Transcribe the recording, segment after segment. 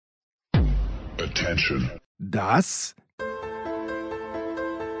Attention. Das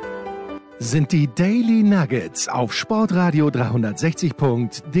sind die Daily Nuggets auf Sportradio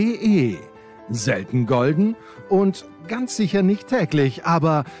 360.de. Selten golden und ganz sicher nicht täglich,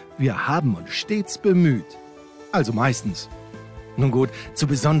 aber wir haben uns stets bemüht. Also meistens. Nun gut, zu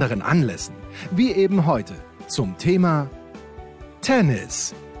besonderen Anlässen, wie eben heute zum Thema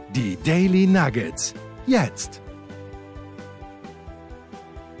Tennis. Die Daily Nuggets. Jetzt.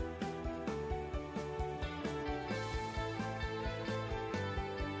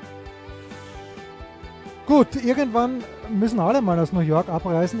 Gut, irgendwann müssen alle mal aus New York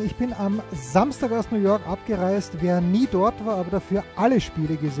abreisen. Ich bin am Samstag aus New York abgereist. Wer nie dort war, aber dafür alle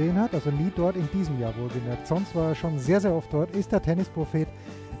Spiele gesehen hat, also nie dort in diesem Jahr wohlgemerkt, sonst war er schon sehr, sehr oft dort, ist der Tennisprophet,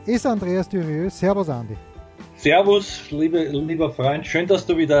 ist Andreas Du-Rieux. Servus, Andi. Servus, lieber Freund. Schön, dass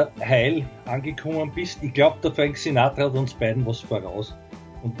du wieder heil angekommen bist. Ich glaube, der Frank Sinatra hat uns beiden was voraus.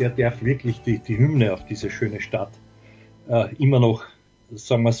 Und der darf wirklich die Hymne auf diese schöne Stadt immer noch,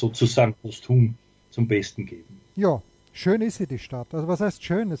 sagen wir sozusagen, posthum zum Besten geben. Ja, schön ist sie, die Stadt. Also was heißt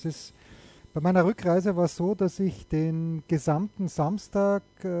schön? Es ist, bei meiner Rückreise war es so, dass ich den gesamten Samstag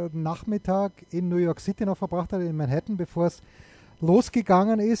Nachmittag in New York City noch verbracht hatte, in Manhattan, bevor es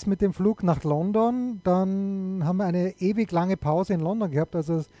losgegangen ist mit dem Flug nach London. Dann haben wir eine ewig lange Pause in London gehabt,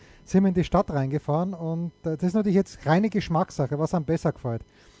 also sind wir in die Stadt reingefahren und das ist natürlich jetzt reine Geschmackssache, was einem besser gefällt.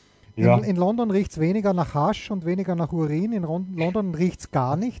 Ja. In London riecht es weniger nach Hasch und weniger nach Urin, in London riecht es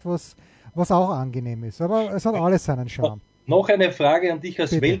gar nicht, was auch angenehm ist. Aber es hat alles seinen Charme. Noch eine Frage an dich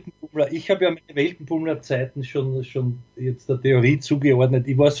als Bitte. Weltenbummler. Ich habe ja meine Weltenbummler-Zeiten schon jetzt der Theorie zugeordnet.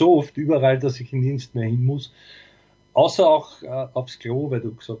 Ich war so oft überall, dass ich nirgends mehr hin muss. Außer auch aufs Klo, weil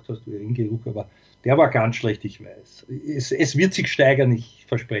du gesagt hast, Uringeruch, aber der war ganz schlecht, ich weiß. Es wird sich steigern, ich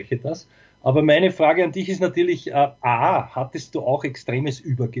verspreche das. Aber meine Frage an dich ist natürlich, hattest du auch extremes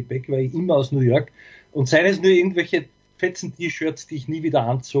Übergepäck, weil ich immer aus New York, und seien es nur irgendwelche fetzen T-Shirts, die ich nie wieder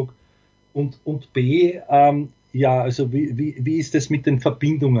anzog, und B, also wie ist das mit den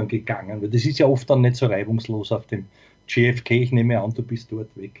Verbindungen gegangen? Weil das ist ja oft dann nicht so reibungslos auf dem JFK. Ich nehme an, du bist dort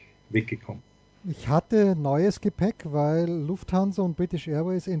weggekommen. Ich hatte neues Gepäck, weil Lufthansa und British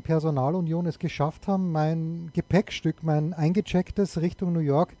Airways in Personalunion es geschafft haben, mein Gepäckstück, mein eingechecktes Richtung New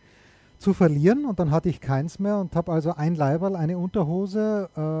York zu verlieren. Und dann hatte ich keins mehr und habe also ein Leiberl, eine Unterhose,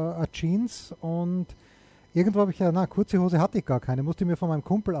 eine Jeans und irgendwo habe ich kurze Hose hatte ich gar keine, musste mir von meinem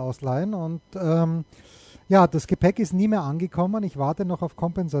Kumpel ausleihen und das Gepäck ist nie mehr angekommen. Ich warte noch auf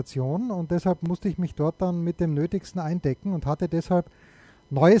Kompensation und deshalb musste ich mich dort dann mit dem Nötigsten eindecken und hatte deshalb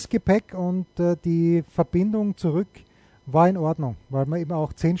neues Gepäck und die Verbindung zurück war in Ordnung, weil wir eben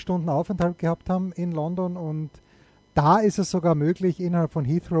auch 10 Stunden Aufenthalt gehabt haben in London und da ist es sogar möglich innerhalb von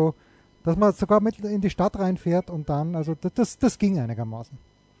Heathrow, dass man sogar mit in die Stadt reinfährt und dann, also das ging einigermaßen.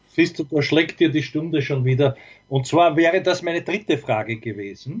 Siehst du, da schlägt dir die Stunde schon wieder. Und zwar wäre das meine dritte Frage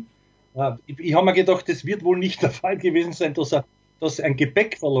gewesen. Ich habe mir gedacht, es wird wohl nicht der Fall gewesen sein, dass ein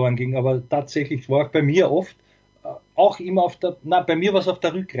Gepäck verloren ging, aber tatsächlich war auch bei mir oft, auch immer bei mir war es auf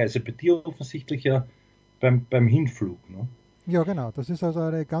der Rückreise, bei dir offensichtlich ja beim Hinflug. Ne? Ja, genau. Das ist also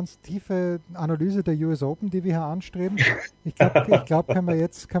eine ganz tiefe Analyse der US Open, die wir hier anstreben. Ich glaube, können wir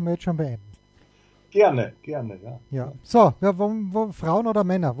jetzt schon beenden. Gerne, ja. So, Frauen oder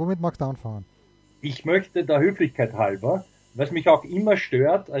Männer, womit magst du anfangen? Ich möchte der Höflichkeit halber, was mich auch immer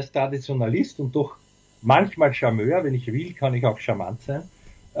stört als Traditionalist und doch manchmal Charmeur, wenn ich will, kann ich auch charmant sein,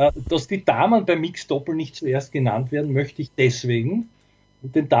 dass die Damen beim Mixed-Doppel nicht zuerst genannt werden, möchte ich deswegen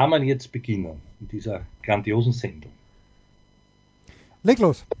mit den Damen jetzt beginnen, in dieser grandiosen Sendung. Leg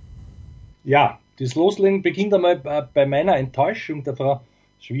los. Ja, das Loslegen beginnt einmal bei meiner Enttäuschung der Frau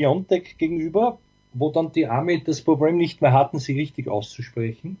Swiatek gegenüber, wo dann die Arme das Problem nicht mehr hatten, sie richtig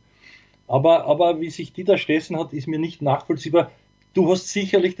auszusprechen. Aber wie sich die da stessen hat, ist mir nicht nachvollziehbar. Du hast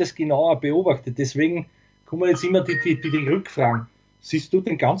sicherlich das genauer beobachtet, deswegen kommen jetzt immer die Rückfragen. Siehst du,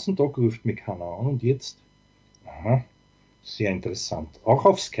 den ganzen Tag ruft mich keiner an und jetzt? Aha, sehr interessant. Auch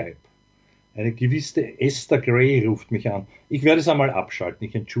auf Skype. Eine gewisse Esther Gray ruft mich an. Ich werde es einmal abschalten.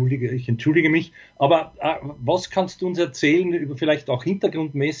 Ich entschuldige mich. Aber was kannst du uns erzählen, über vielleicht auch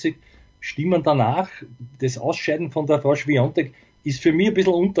hintergrundmäßig Stimmen danach? Das Ausscheiden von der Frau Swiatek ist für mich ein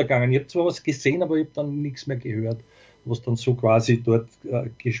bisschen untergegangen. Ich habe zwar was gesehen, aber ich habe dann nichts mehr gehört, was dann so quasi dort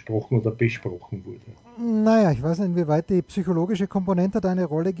gesprochen oder besprochen wurde. Naja, ich weiß nicht, inwieweit die psychologische Komponente da eine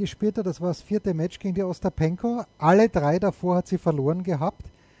Rolle gespielt hat. Das war das 4. Match gegen die Ostapenko. Alle 3 davor hat sie verloren gehabt.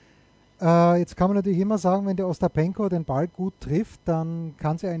 Jetzt kann man natürlich immer sagen, wenn die Ostapenko den Ball gut trifft, dann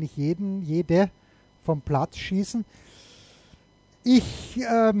kann sie eigentlich jede vom Platz schießen.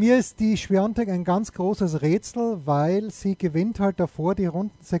 Mir ist die Świątek ein ganz großes Rätsel, weil sie gewinnt halt davor die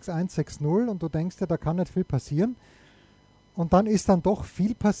Runden 6-1, 6-0 und du denkst ja, da kann nicht viel passieren. Und dann ist dann doch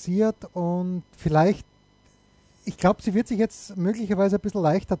viel passiert und vielleicht, ich glaube, sie wird sich jetzt möglicherweise ein bisschen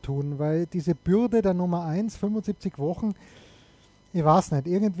leichter tun, weil diese Bürde der Nummer 1, 75 Wochen, ich weiß nicht,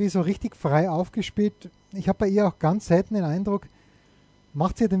 irgendwie so richtig frei aufgespielt. Ich habe bei ihr auch ganz selten den Eindruck,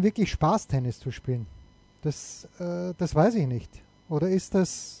 macht sie denn wirklich Spaß, Tennis zu spielen? Das weiß ich nicht. Oder ist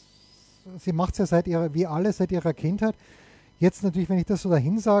das, sie macht es ja seit ihrer Kindheit. Jetzt natürlich, wenn ich das so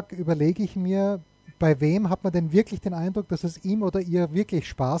dahin sage, überlege ich mir, bei wem hat man denn wirklich den Eindruck, dass es ihm oder ihr wirklich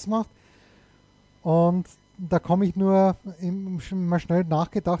Spaß macht? Und da komme ich nur mal schnell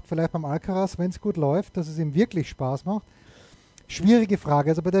nachgedacht, vielleicht beim Alcaraz, wenn es gut läuft, dass es ihm wirklich Spaß macht. Schwierige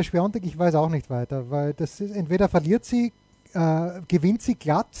Frage. Also bei der Świątek, ich weiß auch nicht weiter, weil das ist, entweder verliert sie, gewinnt sie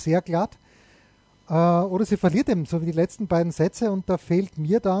glatt, sehr glatt, oder sie verliert eben so wie die letzten beiden Sätze und da fehlt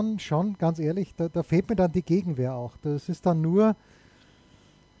mir dann schon, ganz ehrlich, da fehlt mir dann die Gegenwehr auch. Das ist dann nur,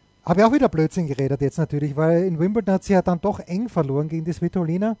 habe ich auch wieder Blödsinn geredet jetzt natürlich, weil in Wimbledon hat sie ja dann doch eng verloren gegen die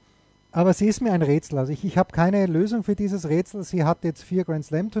Svitolina, aber sie ist mir ein Rätsel. Also ich habe keine Lösung für dieses Rätsel. Sie hat jetzt 4 Grand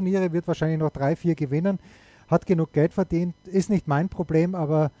Slam Turniere, wird wahrscheinlich noch 3, 4 gewinnen, hat genug Geld verdient, ist nicht mein Problem,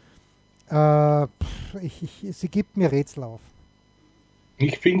 aber sie gibt mir Rätsel auf.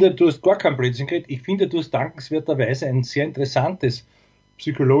 Ich finde, du hast gar kein Blödsinn geredet. Ich finde, du hast dankenswerterweise ein sehr interessantes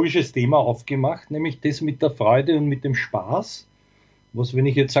psychologisches Thema aufgemacht, nämlich das mit der Freude und mit dem Spaß. Was, wenn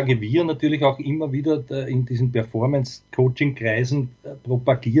ich jetzt sage, wir natürlich auch immer wieder in diesen Performance-Coaching-Kreisen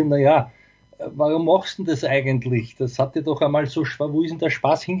propagieren, naja, warum machst du denn das eigentlich? Das hat dir doch einmal so, wo ist denn der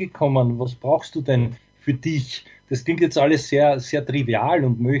Spaß hingekommen? Was brauchst du denn für dich? Das klingt jetzt alles sehr, sehr trivial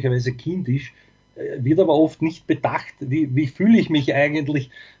und möglicherweise kindisch, wird aber oft nicht bedacht, wie fühle ich mich eigentlich,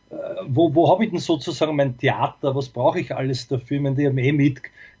 wo habe ich denn sozusagen mein Theater, was brauche ich alles dafür, ich meine, die haben mit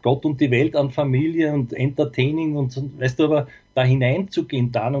Gott und die Welt an Familie und Entertaining und so, weißt du, aber da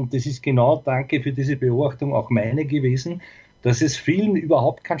hineinzugehen dann, und das ist genau, danke für diese Beobachtung, auch meine gewesen, dass es vielen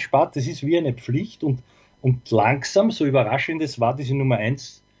überhaupt keinen Spaß, das ist wie eine Pflicht und langsam, so überraschend es war, diese Nummer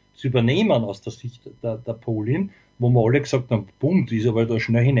 1 zu übernehmen aus der Sicht der Polin, wo wir alle gesagt haben, bumm, die ist aber da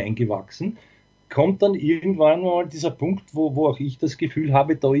schnell hineingewachsen, kommt dann irgendwann mal dieser Punkt, wo auch ich das Gefühl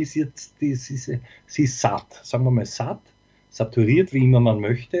habe, da ist jetzt, sie ist satt, sagen wir mal satt, saturiert, wie immer man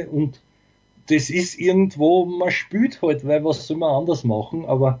möchte, und das ist irgendwo, man spielt halt, weil was soll man anders machen,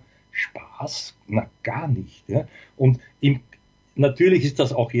 aber Spaß, na gar nicht. Ja? Und natürlich ist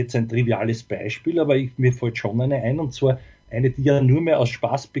das auch jetzt ein triviales Beispiel, aber mir fällt schon eine ein, und zwar eine, die ja nur mehr aus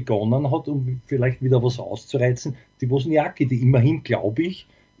Spaß begonnen hat, um vielleicht wieder was auszureizen, die Wozniacki, die immerhin, glaube ich,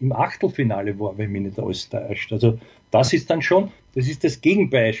 im Achtelfinale war, wenn mich nicht alles täuscht. Also das ist dann schon, das ist das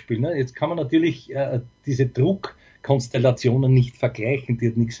Gegenbeispiel. Ne? Jetzt kann man natürlich diese Druckkonstellationen nicht vergleichen, die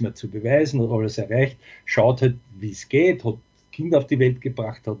hat nichts mehr zu beweisen, hat alles erreicht, schaut halt, wie es geht, hat Kinder auf die Welt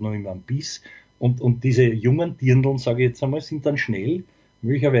gebracht, hat noch immer einen Biss, und diese jungen Dirndln, sage ich jetzt einmal, sind dann schnell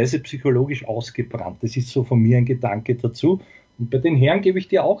möglicherweise psychologisch ausgebrannt. Das ist so von mir ein Gedanke dazu. Und bei den Herren gebe ich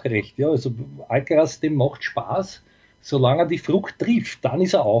dir auch recht. Ja, also Alcaraz, dem macht Spaß, solange er die Frucht trifft, dann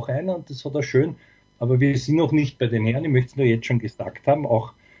ist er auch einer, und das hat er schön, aber wir sind noch nicht bei den Herren, ich möchte es nur jetzt schon gesagt haben,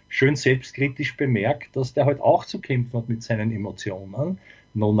 auch schön selbstkritisch bemerkt, dass der halt auch zu kämpfen hat mit seinen Emotionen.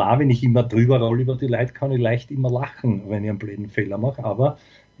 Wenn ich immer drüber rolle über die Leute, kann ich leicht immer lachen, wenn ich einen blöden Fehler mache, aber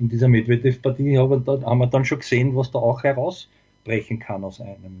in dieser Medvedev-Partie haben wir dann schon gesehen, was da auch herausbrechen kann aus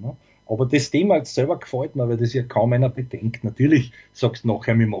einem. Ne? Aber das Thema jetzt selber gefällt mir, weil das ja kaum einer bedenkt. Natürlich sagst du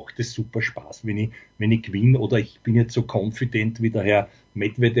nachher, mir macht das super Spaß, wenn ich gewinne, oder ich bin jetzt so confident wie der Herr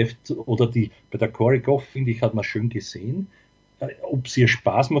Medvedev oder bei der Korikov, finde ich, hat man schön gesehen. Ob es ihr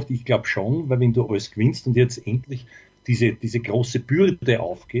Spaß macht, ich glaube schon, weil wenn du alles gewinnst und jetzt endlich diese große Bürde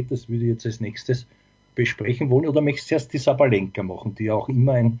aufgeht, das würde ich jetzt als nächstes besprechen wollen, oder möchtest du erst die Sabalenka machen, die ja auch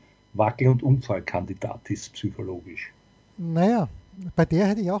immer ein Wackel- und Unfallkandidat ist, psychologisch? Naja, bei der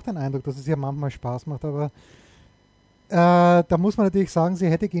hätte ich auch den Eindruck, dass es ihr manchmal Spaß macht, aber da muss man natürlich sagen, sie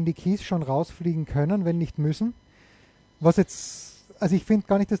hätte gegen die Kies schon rausfliegen können, wenn nicht müssen. Was jetzt, also ich finde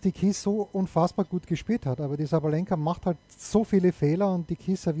gar nicht, dass die Kies so unfassbar gut gespielt hat, aber die Sabalenka macht halt so viele Fehler und die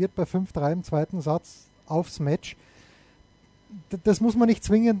Kies serviert bei 5-3 im zweiten Satz aufs Match. Das muss man nicht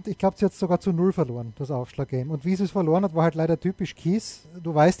zwingend, ich glaube, sie hat sogar zu 0 verloren, das Aufschlaggame. Und wie sie es verloren hat, war halt leider typisch Kies.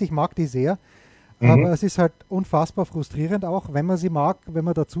 Du weißt, ich mag die sehr. Aber es ist halt unfassbar frustrierend auch, wenn man sie mag, wenn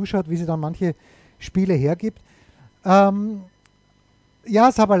man da zuschaut, wie sie dann manche Spiele hergibt. Ja,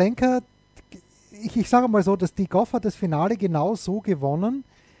 Sabalenka, ich sage mal so, dass die Goff hat das Finale genau so gewonnen,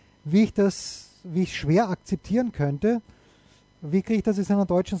 wie ich schwer akzeptieren könnte. Wie kriege ich das jetzt in einen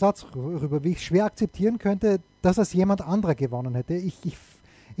deutschen Satz rüber? Wie ich schwer akzeptieren könnte, dass es jemand anderer gewonnen hätte.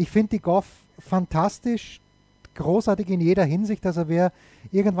 Ich finde die Goff fantastisch, großartig in jeder Hinsicht. Also wer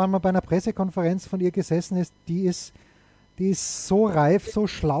irgendwann mal bei einer Pressekonferenz von ihr gesessen ist, die ist so reif, so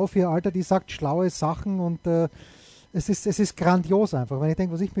schlau für ihr Alter, die sagt schlaue Sachen und es ist grandios einfach. Wenn ich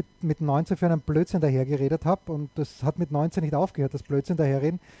denke, was ich mit 19 für einen Blödsinn dahergeredet habe, und das hat mit 19 nicht aufgehört, das Blödsinn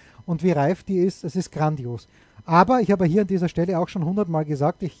daherreden, und wie reif die ist, es ist grandios. Aber ich habe hier an dieser Stelle auch schon 100-mal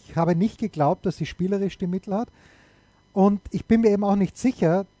gesagt, ich habe nicht geglaubt, dass sie spielerisch die Mittel hat, und ich bin mir eben auch nicht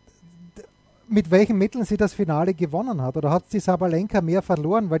sicher, mit welchen Mitteln sie das Finale gewonnen hat. Oder hat die Sabalenka mehr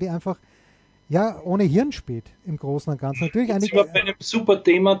verloren, weil die einfach ohne Hirn spielt im Großen und Ganzen. Natürlich jetzt sind wir bei einem super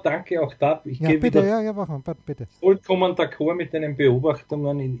Thema, danke auch da. Ich gehe bitte, wieder bitte. Vollkommen d'accord mit deinen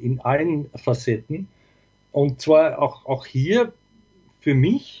Beobachtungen in allen Facetten. Und zwar auch hier für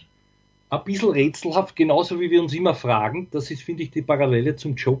mich ein bisschen rätselhaft, genauso wie wir uns immer fragen, das ist, finde ich, die Parallele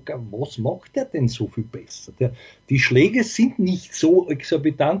zum Joker, was macht der denn so viel besser? Die Schläge sind nicht so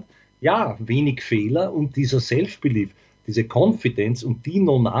exorbitant, ja, wenig Fehler, und dieser Self-Belief, diese Confidence, und die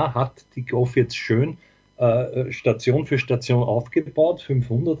Nona hat die Goff jetzt schön Station für Station aufgebaut,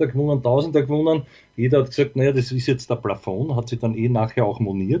 500er gewonnen, 1000er gewonnen, jeder hat gesagt, naja, das ist jetzt der Plafond, hat sie dann nachher auch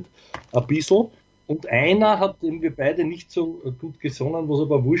moniert, ein bisschen. Und einer hat wir beide nicht so gut gesonnen, was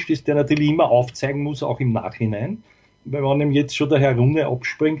aber wurscht ist, der natürlich immer aufzeigen muss, auch im Nachhinein. Weil wenn ihm jetzt schon der Herr Runge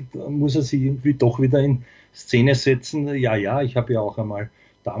abspringt, muss er sich irgendwie doch wieder in Szene setzen. Ja, ich habe ja auch einmal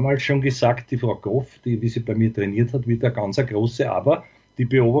damals schon gesagt, die Frau Goff, wie sie bei mir trainiert hat, wird eine ganz große, aber die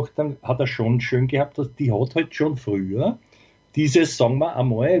Beobachtung hat er schon schön gehabt, dass die hat halt schon früher dieses, sagen wir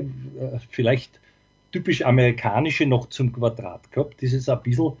einmal, vielleicht typisch amerikanische noch zum Quadrat gehabt, dieses ein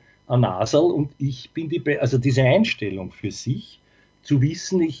bisschen ein Nasal, und ich bin also diese Einstellung für sich, zu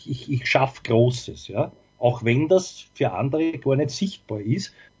wissen, ich schaffe Großes, ja, auch wenn das für andere gar nicht sichtbar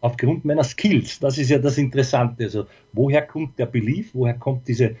ist, aufgrund meiner Skills. Das ist ja das Interessante. Also, woher kommt der Belief, woher kommt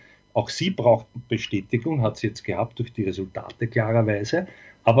auch sie braucht Bestätigung, hat sie jetzt gehabt durch die Resultate klarerweise,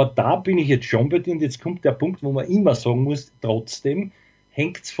 aber da bin ich jetzt schon bei dir, und jetzt kommt der Punkt, wo man immer sagen muss, trotzdem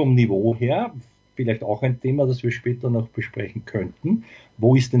hängt es vom Niveau her, vielleicht auch ein Thema, das wir später noch besprechen könnten.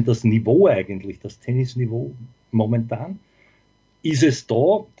 Wo ist denn das Niveau eigentlich, das Tennisniveau momentan? Ist es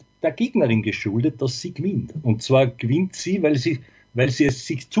da der Gegnerin geschuldet, dass sie gewinnt? Und zwar gewinnt sie, weil sie es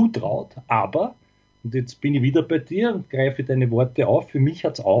sich zutraut, aber, und jetzt bin ich wieder bei dir und greife deine Worte auf, für mich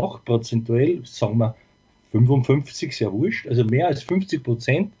hat es auch prozentuell, sagen wir 55, sehr wurscht, also mehr als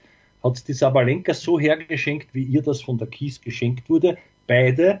 50% hat die Sabalenka so hergeschenkt, wie ihr das von der Kies geschenkt wurde.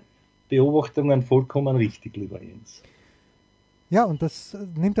 Beide Beobachtungen vollkommen richtig, lieber Jens. Ja, und das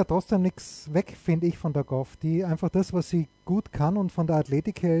nimmt ja trotzdem nichts weg, finde ich, von der Goff, die einfach das, was sie gut kann, und von der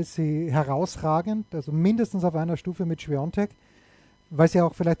Athletik her ist sie herausragend, also mindestens auf einer Stufe mit Swiatek, weil sie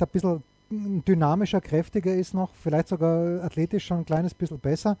auch vielleicht ein bisschen dynamischer, kräftiger ist noch, vielleicht sogar athletisch schon ein kleines bisschen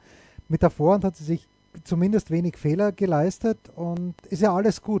besser. Mit der Vorhand hat sie sich zumindest wenig Fehler geleistet, und ist ja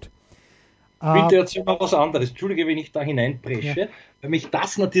alles gut. Bitte erzähl mal was anderes. Entschuldige, wenn ich da hineinpresche. Ja. Weil mich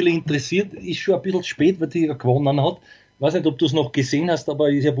das natürlich interessiert, ist schon ein bisschen spät, weil die ja gewonnen hat. Ich weiß nicht, ob du es noch gesehen hast,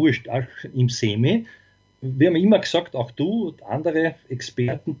 aber ist ja wurscht. Auch im Semi. Wir haben immer gesagt, auch du und andere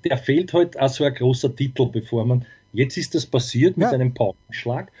Experten, der fehlt halt auch so ein großer Titel, bevor man. Jetzt ist das passiert mit einem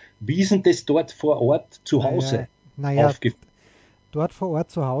Paukenschlag. Wie ist denn das dort vor Ort zu Hause aufgefallen? Dort vor Ort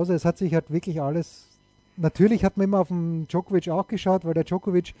zu Hause, es hat sich halt wirklich alles. Natürlich hat man immer auf den Djokovic auch geschaut, weil der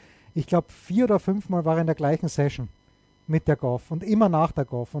Djokovic, ich glaube, 4 oder 5 Mal war er in der gleichen Session mit der Goff und immer nach der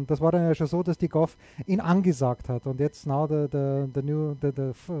Goff. Und das war dann ja schon so, dass die Goff ihn angesagt hat. Und jetzt now the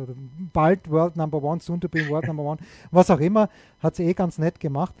bald World Number One, soon to be World Number One, was auch immer, hat sie ganz nett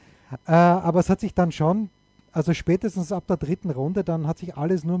gemacht. Aber es hat sich dann schon, also spätestens ab der 3. Runde, dann hat sich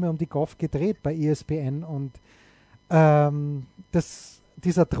alles nur mehr um die Goff gedreht bei ESPN. Und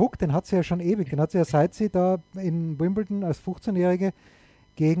dieser Druck, den hat sie ja schon ewig. Den hat sie ja, seit sie da in Wimbledon als 15-Jährige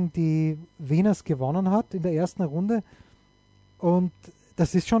gegen die Wieners gewonnen hat in der ersten Runde. Und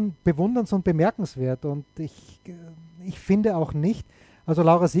das ist schon bewunderns- und bemerkenswert. Und ich finde auch nicht, also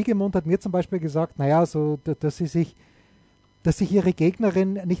Laura Siegemund hat mir zum Beispiel gesagt, naja, so, dass sich ihre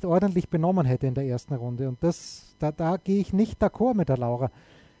Gegnerin nicht ordentlich benommen hätte in der ersten Runde. Und da gehe ich nicht d'accord mit der Laura.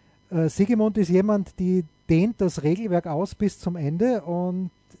 Siegemund ist jemand, die dehnt das Regelwerk aus bis zum Ende, und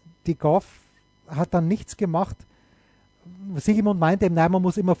die Goff hat dann nichts gemacht. Siegemund meinte eben, nein, man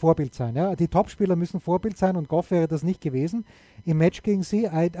muss immer Vorbild sein. Ja? Die Topspieler müssen Vorbild sein, und Goff wäre das nicht gewesen. Im Match gegen sie,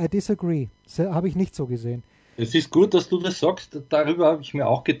 I disagree. Habe ich nicht so gesehen. Es ist gut, dass du das sagst. Darüber habe ich mir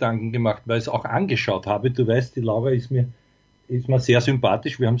auch Gedanken gemacht, weil ich es auch angeschaut habe. Du weißt, die Laura ist mir sehr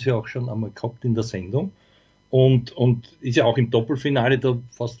sympathisch. Wir haben sie auch schon einmal gehabt in der Sendung. und ist ja auch im Doppelfinale da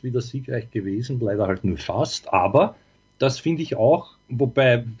fast wieder siegreich gewesen, leider halt nur fast, aber das finde ich auch,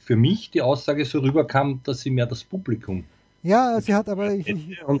 wobei für mich die Aussage so rüberkam, dass sie mehr das Publikum. Ja, sie hat aber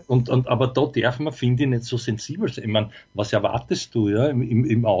Aber da darf man, finde ich, nicht so sensibel sein. Ich meine, was erwartest du ja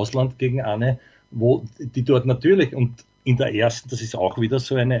im Ausland gegen eine, wo die dort natürlich, und in der ersten, das ist auch wieder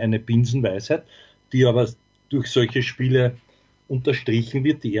so eine Binsenweisheit, die aber durch solche Spiele unterstrichen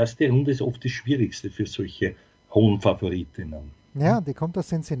wird. Die erste Runde ist oft die schwierigste für solche hohen Favoritinnen. ja, die kommt aus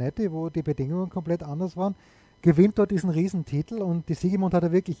Cincinnati, wo die Bedingungen komplett anders waren, gewinnt dort diesen Riesentitel und die Siegemund hat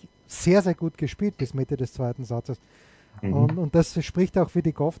er wirklich sehr, sehr gut gespielt bis Mitte des zweiten Satzes. Und das spricht auch für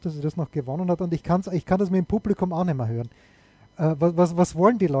die Goff, dass sie das noch gewonnen hat. Und ich kann das mit dem Publikum auch nicht mehr hören. Was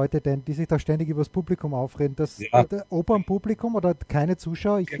wollen die Leute denn, die sich da ständig über das Publikum aufreden? Das Opernpublikum oder keine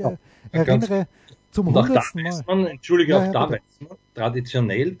Zuschauer? Ich erinnere zum 100. Mal. Entschuldige, auch da weiß man,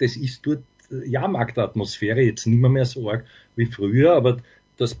 traditionell, das ist dort Jahrmarktatmosphäre, jetzt nicht mehr so arg wie früher, aber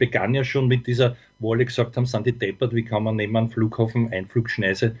das begann ja schon mit dieser, wo alle gesagt haben, sind die deppert, wie kann man neben einem Flughafen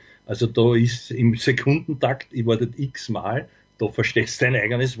Einflugschneise. Also da ist im Sekundentakt, ich war dort x-mal, da verstehst du dein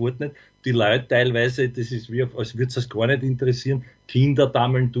eigenes Wort nicht. Die Leute teilweise, das ist wie, als würde es das gar nicht interessieren, Kinder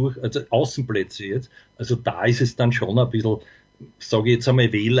dammeln durch, also Außenplätze jetzt. Also da ist es dann schon ein bisschen, sage ich jetzt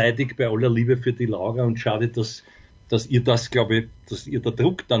einmal, wehleidig bei aller Liebe für die Laura und schade, dass ihr das, glaube ich, dass ihr der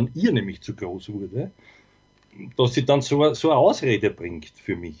Druck dann ihr nämlich zu groß wurde, dass sie dann so eine Ausrede bringt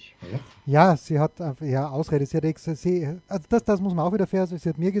für mich. Ja, sie hat Ausrede. Also das muss man auch wieder fair sagen. Sie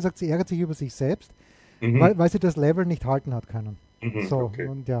hat mir gesagt, sie ärgert sich über sich selbst, weil sie das Level nicht halten hat können. So, okay.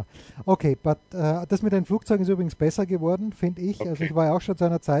 Und ja. Okay, das mit den Flugzeugen ist übrigens besser geworden, finde ich. Okay. Also ich war ja auch schon zu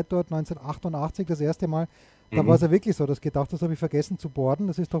einer Zeit dort, 1988, das erste Mal. Da war es ja wirklich so, dass ich gedacht, das habe ich vergessen zu boarden.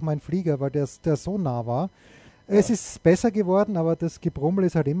 Das ist doch mein Flieger, weil der so nah war. Ja. Es ist besser geworden, aber das Gebrummel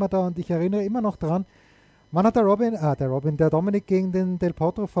ist halt immer da und ich erinnere immer noch dran, wann hat der Dominik gegen den Del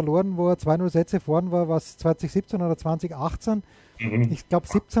Potro verloren, wo er 2-0 Sätze vorn war, was 2017 oder 2018? Ich glaube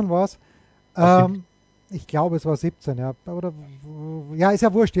 17 war es. Ich glaube, es war 17, ja. Ja, ist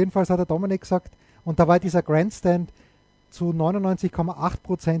ja wurscht. Jedenfalls hat der Dominik gesagt, und da war dieser Grandstand zu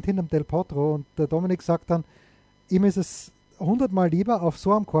 99,8% hinterm Del Potro und der Dominik sagt dann, ihm ist es 100-mal lieber, auf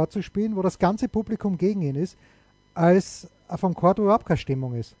so einem Chord zu spielen, wo das ganze Publikum gegen ihn ist, als auf einem Chord, wo überhaupt keine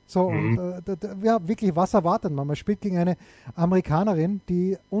Stimmung ist. So, und ja, wirklich, was erwartet man? Man spielt gegen eine Amerikanerin,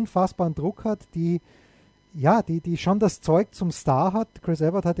 die unfassbaren Druck hat, die schon das Zeug zum Star hat. Chris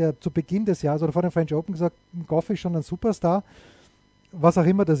Evert hat ja zu Beginn des Jahres oder vor dem French Open gesagt, Goff ist schon ein Superstar, was auch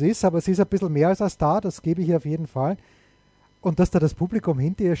immer das ist, aber sie ist ein bisschen mehr als ein Star, das gebe ich ihr auf jeden Fall. Und dass da das Publikum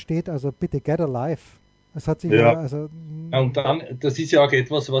hinter ihr steht, also bitte get alive. Das hat sich und dann, das ist ja auch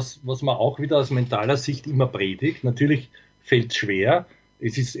etwas, was man auch wieder aus mentaler Sicht immer predigt. Natürlich fällt es schwer,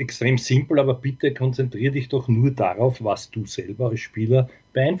 es ist extrem simpel, aber bitte konzentriere dich doch nur darauf, was du selber als Spieler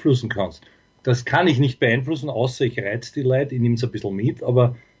beeinflussen kannst. Das kann ich nicht beeinflussen, außer ich reiz die Leute, ich nehme es ein bisschen mit,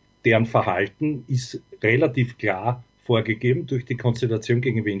 aber deren Verhalten ist relativ klar vorgegeben durch die Konstellation,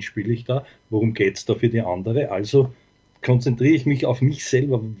 gegen wen spiele ich da, worum geht es da für die andere. Also konzentriere ich mich auf mich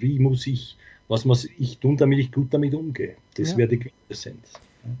selber, was muss ich tun, damit ich gut damit umgehe. Das wäre die Quintessenz.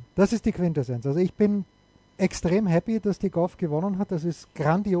 Das ist die Quintessenz. Also ich bin extrem happy, dass die Goff gewonnen hat. Das ist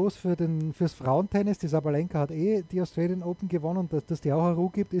grandios fürs Frauentennis. Die Sabalenka hat die Australian Open gewonnen. Dass das die auch eine Ruhe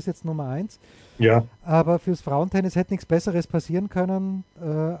gibt, ist jetzt Nummer 1. Ja. Aber fürs Frauentennis hätte nichts Besseres passieren können,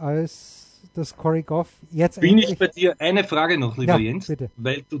 als dass Corey Goff jetzt Bin ich bei dir? Eine Frage noch, lieber Jens, bitte.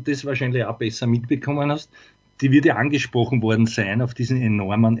 Weil du das wahrscheinlich auch besser mitbekommen hast. Die wird ja angesprochen worden sein auf diesen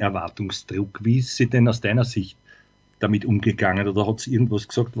enormen Erwartungsdruck. Wie ist sie denn aus deiner Sicht damit umgegangen? Oder hat sie irgendwas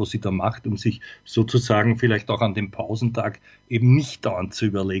gesagt, was sie da macht, um sich sozusagen vielleicht auch an dem Pausentag eben nicht dauernd zu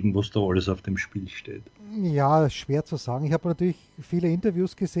überlegen, was da alles auf dem Spiel steht? Ja, schwer zu sagen. Ich habe natürlich viele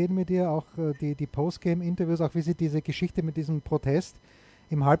Interviews gesehen mit ihr, auch die Postgame-Interviews, auch wie sie diese Geschichte mit diesem Protest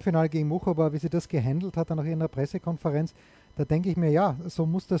im Halbfinale gegen Muchova, wie sie das gehandelt hat, dann auch in der Pressekonferenz. Da denke ich mir, ja, so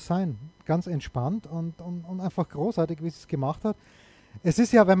muss das sein. Ganz entspannt und einfach großartig, wie sie es gemacht hat. Es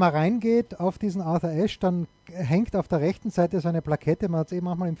ist ja, wenn man reingeht auf diesen Arthur Ashe, dann hängt auf der rechten Seite so eine Plakette, man hat es eben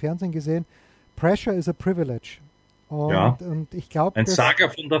manchmal im Fernsehen gesehen, Pressure is a privilege. Und ich glaube, ein Saga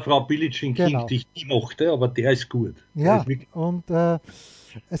von der Frau Billie Jean King, die ich nie mochte, aber der ist gut. Ja, und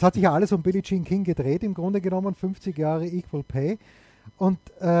es hat sich ja alles um Billie Jean King gedreht, im Grunde genommen, 50 Jahre Equal Pay. Und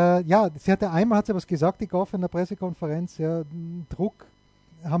sie hatte einmal was gesagt, die Goff in der Pressekonferenz, Druck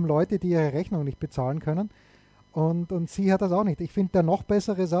haben Leute, die ihre Rechnung nicht bezahlen können. Und sie hat das auch nicht. Ich finde, der noch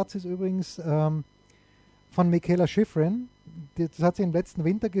bessere Satz ist übrigens von Michaela Schifrin. Das hat sie im letzten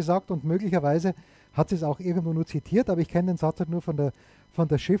Winter gesagt und möglicherweise hat sie es auch irgendwo nur zitiert, aber ich kenne den Satz halt nur von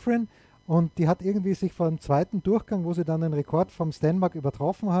der Schifrin. Und die hat irgendwie sich vor dem zweiten Durchgang, wo sie dann den Rekord vom Stenmark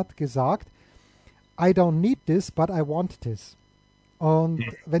übertroffen hat, gesagt, I don't need this, but I want this. Und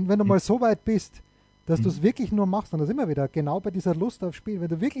wenn du mal so weit bist, dass du es wirklich nur machst, und das immer wieder, genau bei dieser Lust auf Spiel, wenn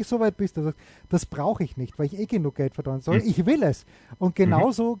du wirklich so weit bist, dass du sagst, das brauche ich nicht, weil ich genug Geld verdienen soll, ich will es. Und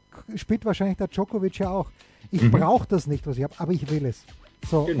genauso spielt wahrscheinlich der Djokovic ja auch. Ich brauche das nicht, was ich habe, aber ich will es.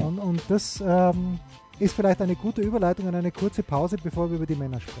 So, genau. Und das ist vielleicht eine gute Überleitung an eine kurze Pause, bevor wir über die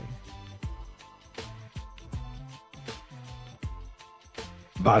Männer sprechen.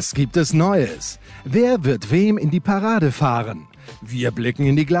 Was gibt es Neues? Wer wird wem in die Parade fahren? Wir blicken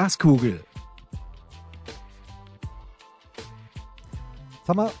in die Glaskugel. Jetzt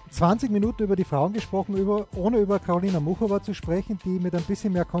haben wir 20 Minuten über die Frauen gesprochen, ohne über Karolina Muchova zu sprechen, die mit ein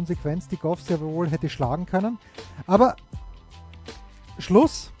bisschen mehr Konsequenz die Goffs ja wohl hätte schlagen können. Aber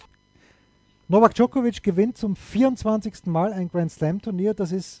Schluss. Novak Djokovic gewinnt zum 24. Mal ein Grand Slam Turnier.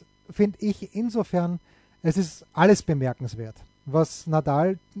 Das ist, finde ich, insofern, es ist alles bemerkenswert, was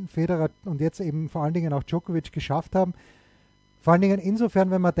Nadal, Federer und jetzt eben vor allen Dingen auch Djokovic geschafft haben. Vor allen Dingen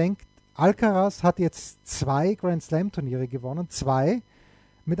insofern, wenn man denkt, Alcaraz hat jetzt 2 Grand Slam Turniere gewonnen, 2.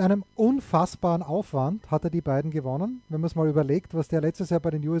 Mit einem unfassbaren Aufwand hat er die beiden gewonnen. Wenn man es mal überlegt, was der letztes Jahr bei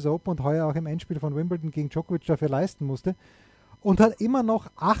den US Open und heuer auch im Endspiel von Wimbledon gegen Djokovic dafür leisten musste. Und hat immer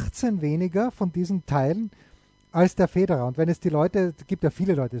noch 18 weniger von diesen Teilen als der Federer. Und wenn es die Leute, es gibt ja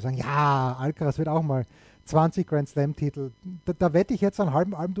viele Leute, die sagen, ja, Alcaraz wird auch mal 20 Grand Slam Titel. Da wette ich jetzt einen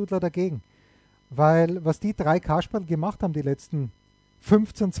halben Almdudler dagegen. Weil was die 3 Kasperl gemacht haben die letzten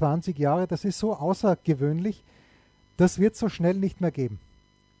 15, 20 Jahre, das ist so außergewöhnlich, das wird es so schnell nicht mehr geben.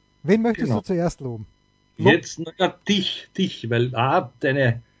 Wen möchtest du zuerst loben? Jetzt dich, weil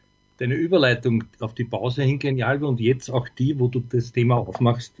deine Überleitung auf die Pause hin genial war und jetzt auch die, wo du das Thema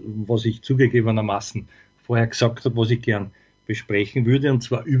aufmachst, was ich zugegebenermaßen vorher gesagt habe, was ich gern besprechen würde, und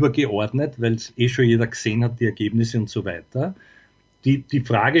zwar übergeordnet, weil es schon jeder gesehen hat, die Ergebnisse und so weiter. Die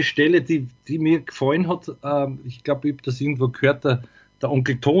Fragestelle, die mir gefallen hat, ich glaube, ich habe das irgendwo gehört, der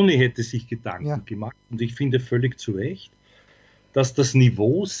Onkel Toni hätte sich Gedanken gemacht, und ich finde völlig zu Recht, dass das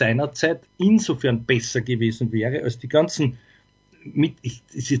Niveau seinerzeit insofern besser gewesen wäre als die ganzen,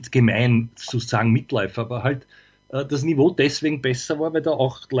 ist jetzt gemein zu sagen Mitläufer, aber halt das Niveau deswegen besser war, weil da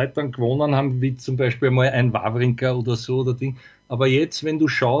auch Leute dann gewonnen haben, wie zum Beispiel mal ein Wawrinka oder so oder Ding. Aber jetzt, wenn du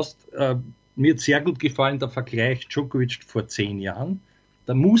schaust, mir hat sehr gut gefallen der Vergleich Djokovic vor 10 Jahren.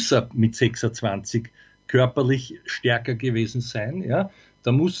 Da muss er mit 26 körperlich stärker gewesen sein, ja.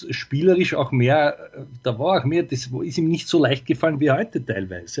 Da muss spielerisch auch mehr, da war auch mehr, das ist ihm nicht so leicht gefallen wie heute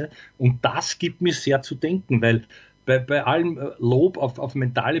teilweise. Und das gibt mir sehr zu denken, weil bei allem Lob auf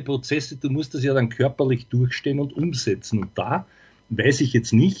mentale Prozesse, du musst das ja dann körperlich durchstehen und umsetzen. Und da weiß ich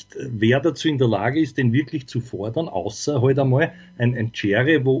jetzt nicht, wer dazu in der Lage ist, den wirklich zu fordern, außer halt einmal ein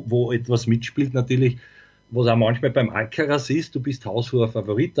Jerry, wo etwas mitspielt, natürlich, was auch manchmal beim Alcaraz ist, du bist haushoher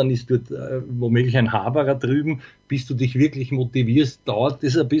Favorit, dann ist dort womöglich ein Haberer drüben, bis du dich wirklich motivierst, dauert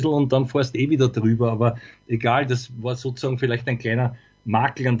das ein bisschen und dann fährst wieder drüber, aber egal, das war sozusagen vielleicht ein kleiner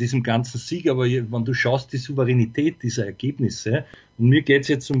Makel an diesem ganzen Sieg, aber wenn du schaust, die Souveränität dieser Ergebnisse, und mir geht's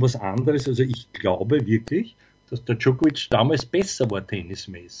jetzt um was anderes, also ich glaube wirklich, dass der Djokovic damals besser war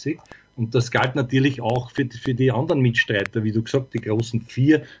tennismäßig. Und das galt natürlich auch für die anderen Mitstreiter, wie du gesagt, die großen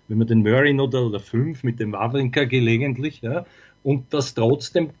 4, wenn man den Murray oder 5 mit dem Wawrinka gelegentlich, ja. Und das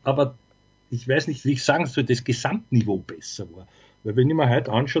trotzdem, aber ich weiß nicht, wie ich sagen soll, das Gesamtniveau besser war. Weil wenn ich mir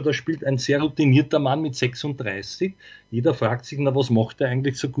heute anschaue, da spielt ein sehr routinierter Mann mit 36. Jeder fragt sich, na, was macht er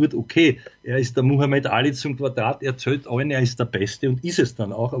eigentlich so gut? Okay, er ist der Muhammad Ali zum Quadrat, er zählt allen, er ist der Beste und ist es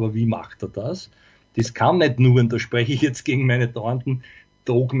dann auch, aber wie macht er das? Das kann nicht nur, und da spreche ich jetzt gegen meine dauernden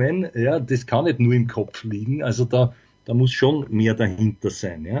Dogmen, ja, das kann nicht nur im Kopf liegen, also da muss schon mehr dahinter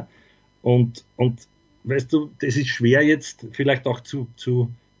sein, ja. Und weißt du, das ist schwer jetzt vielleicht auch zu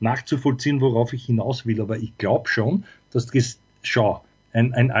nachzuvollziehen, worauf ich hinaus will, aber ich glaube schon, dass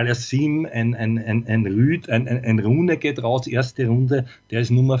ein Alassim, ein Rüd, ein Rune geht raus, erste Runde, der ist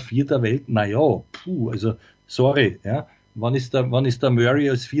Nummer 4 der Welt, naja, also sorry, ja. Wann ist der Murray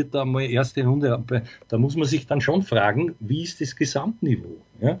als Vierter einmal erste Runde? Da muss man sich dann schon fragen, wie ist das Gesamtniveau?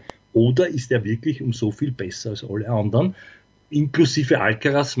 Ja? Oder ist er wirklich um so viel besser als alle anderen? Inklusive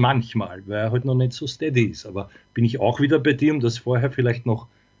Alcaraz manchmal, weil er halt noch nicht so steady ist. Aber bin ich auch wieder bei dir, um das vorher vielleicht noch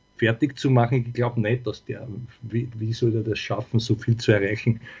fertig zu machen? Ich glaube nicht, dass wie soll er das schaffen, so viel zu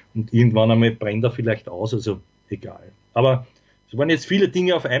erreichen? Und irgendwann einmal brennt er vielleicht aus, also egal. Aber es waren jetzt viele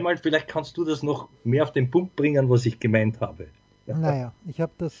Dinge auf einmal, vielleicht kannst du das noch mehr auf den Punkt bringen, was ich gemeint habe. Ja. Naja, ich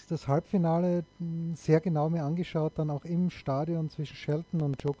habe das Halbfinale sehr genau mir angeschaut, dann auch im Stadion zwischen Shelton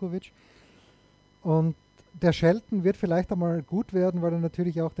und Djokovic. Und der Shelton wird vielleicht einmal gut werden, weil er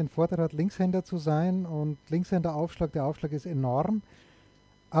natürlich auch den Vorteil hat, Linkshänder zu sein und Linkshänder-Aufschlag, der Aufschlag ist enorm.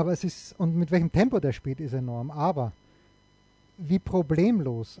 Aber es ist, und mit welchem Tempo der spielt, ist enorm. Aber wie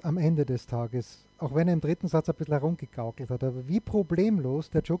problemlos am Ende des Tages, auch wenn er im dritten Satz ein bisschen herumgegaukelt hat, aber wie problemlos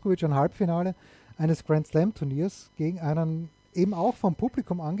der Djokovic ein Halbfinale eines Grand Slam Turniers gegen einen eben auch vom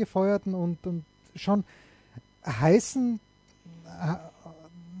Publikum angefeuerten und schon heißen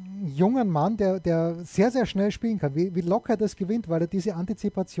jungen Mann, der sehr, sehr schnell spielen kann, wie locker er das gewinnt, weil er diese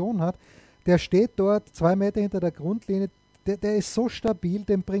Antizipation hat. Der steht dort 2 Meter hinter der Grundlinie, der ist so stabil,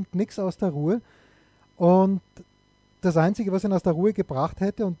 dem bringt nichts aus der Ruhe. Und das Einzige, was ihn aus der Ruhe gebracht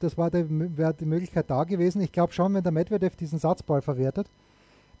hätte, und das wäre die Möglichkeit da gewesen, ich glaube schon, wenn der Medvedev diesen Satzball verwertet,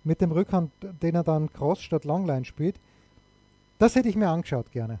 mit dem Rückhand, den er dann Cross statt Longline spielt, das hätte ich mir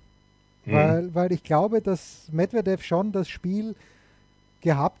angeschaut gerne. Weil ich glaube, dass Medvedev schon das Spiel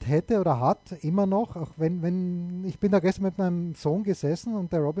gehabt hätte oder hat, immer noch, auch wenn ich bin da gestern mit meinem Sohn gesessen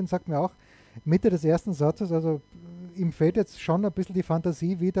und der Robin sagt mir auch, Mitte des ersten Satzes, also ihm fehlt jetzt schon ein bisschen die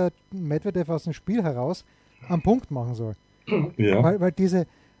Fantasie, wie der Medvedev aus dem Spiel heraus am Punkt machen soll. Ja. Weil die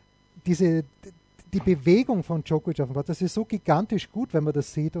Bewegung von Djokovic auf dem Platz, das ist so gigantisch gut, wenn man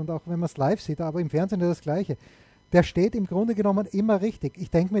das sieht und auch wenn man es live sieht, aber im Fernsehen ist das Gleiche. Der steht im Grunde genommen immer richtig.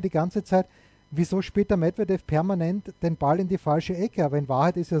 Ich denke mir die ganze Zeit, wieso spielt der Medvedev permanent den Ball in die falsche Ecke? Aber in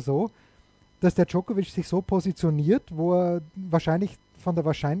Wahrheit ist ja so, dass der Djokovic sich so positioniert, wo er wahrscheinlich von der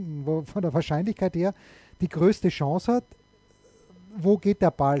Wahrscheinlichkeit her die größte Chance hat, wo geht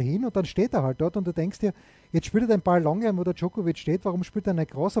der Ball hin? Und dann steht er halt dort und du denkst dir, jetzt spielt er den Ball lange, wo der Djokovic steht, warum spielt er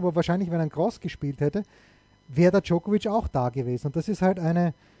nicht Cross? Aber wahrscheinlich, wenn er einen Cross gespielt hätte, wäre der Djokovic auch da gewesen. Und das ist halt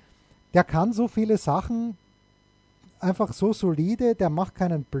der kann so viele Sachen einfach so solide, der macht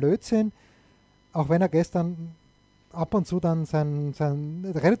keinen Blödsinn, auch wenn er gestern ab und zu dann sein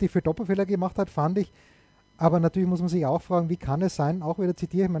relativ viel Doppelfehler gemacht hat, fand ich. Aber natürlich muss man sich auch fragen, wie kann es sein, auch wieder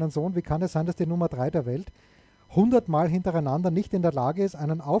zitiere ich meinen Sohn, wie kann es sein, dass die Nummer 3 der Welt 100 Mal hintereinander nicht in der Lage ist,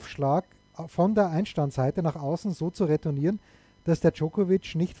 einen Aufschlag von der Einstandseite nach außen so zu retournieren, dass der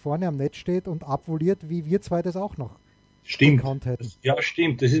Djokovic nicht vorne am Netz steht und abvoliert, wie wir zwei das auch noch gekonnt hätten. Ja,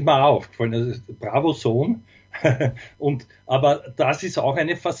 stimmt. Das ist mir auch aufgefallen. Das ist, bravo, Sohn. Aber das ist auch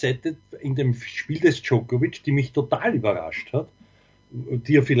eine Facette in dem Spiel des Djokovic, die mich total überrascht hat,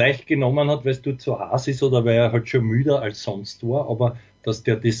 die er vielleicht genommen hat, weil es dort so heiß ist oder weil er halt schon müder als sonst war, aber dass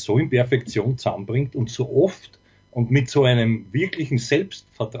der das so in Perfektion zusammenbringt und so oft und mit so einem wirklichen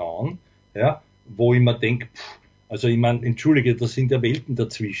Selbstvertrauen, ja, wo ich mir denke, also ich meine, entschuldige, da sind ja Welten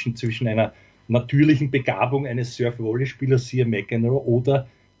dazwischen, zwischen einer natürlichen Begabung eines Surf-Volley-Spielers, siehe McEnroe, oder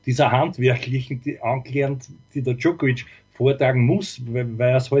dieser handwerklichen, die der Djokovic vortragen muss, weil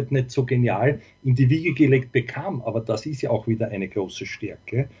er es halt nicht so genial in die Wiege gelegt bekam. Aber das ist ja auch wieder eine große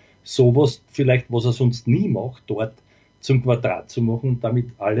Stärke. Sowas vielleicht, was er sonst nie macht, dort zum Quadrat zu machen und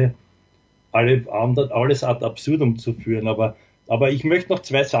damit alles ad absurdum zu führen. Aber ich möchte noch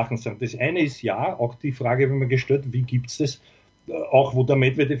 2 Sachen sagen. Das eine ist ja, auch die Frage, wenn man gestellt, wie gibt's das, auch wo der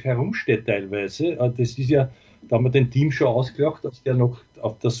Medvedev herumsteht teilweise. Das ist ja, da haben wir den Team schon ausgelacht, dass der noch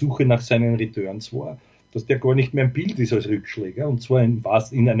auf der Suche nach seinen Returns war, dass der gar nicht mehr im Bild ist als Rückschläger, und zwar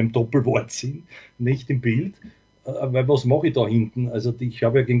in einem Doppelwortsinn, nicht im Bild. Weil was mache ich da hinten? Also ich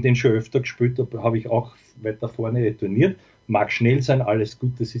habe ja gegen den schon öfter gespielt, da habe ich auch weiter vorne retourniert. Mag schnell sein, alles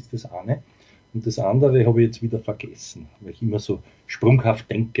gut, das ist das eine. Und das andere habe ich jetzt wieder vergessen, weil ich immer so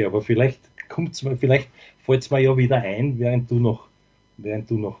sprunghaft denke. Aber vielleicht fällt es mir ja wieder ein, während du noch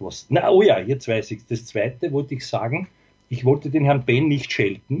was... oh ja, jetzt weiß ich. Das Zweite wollte ich sagen, ich wollte den Herrn Ben nicht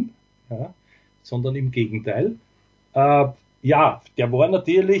schelten, ja, sondern im Gegenteil. Ja, der war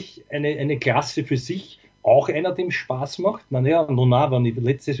natürlich eine Klasse für sich, auch einer, dem Spaß macht. Wenn ich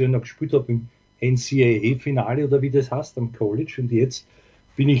letztes Jahr noch gespielt habe im NCAA-Finale oder wie das heißt, am College, und jetzt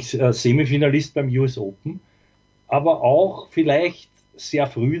bin ich Semifinalist beim US Open. Aber auch vielleicht sehr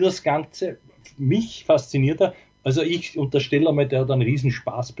früh das Ganze. Mich fasziniert er. Also ich unterstelle einmal, der hat einen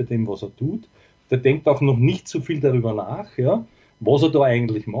Riesenspaß bei dem, was er tut. Der denkt auch noch nicht so viel darüber nach, ja, was er da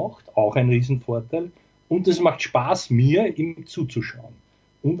eigentlich macht. Auch ein Riesenvorteil. Und es macht Spaß, mir ihm zuzuschauen.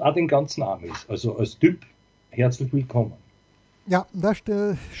 Und auch den ganzen Amis. Also als Typ herzlich willkommen. Ja, das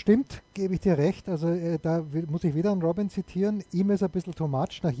stimmt, gebe ich dir recht. Also da muss ich wieder einen Robin zitieren. Ihm ist ein bisschen too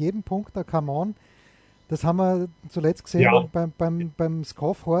much. Nach jedem Punkt, da come on. Das haben wir zuletzt gesehen, ja, beim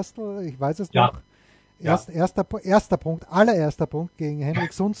Skov-Horstel. Ich weiß es noch. Allererster Punkt gegen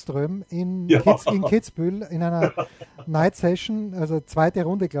Henrik Sundström in Kitzbühel in einer Night Session, also zweite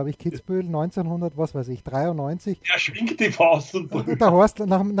Runde, glaube ich, Kitzbühel 1993. Er schwingt die Faust und der Horst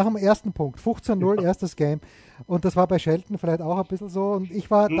nach dem ersten Punkt, 15-0, erstes Game. Und das war bei Shelton vielleicht auch ein bisschen so. Und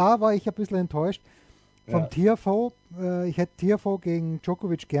da war ich ein bisschen enttäuscht. vom Tiafoe. Ich hätte Tiafoe gegen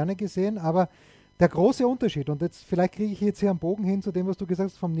Djokovic gerne gesehen, aber der große Unterschied, und jetzt vielleicht kriege ich jetzt hier einen Bogen hin zu dem, was du gesagt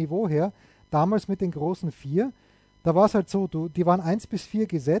hast, vom Niveau her, damals mit den großen 4, da war es halt so, die waren 1-4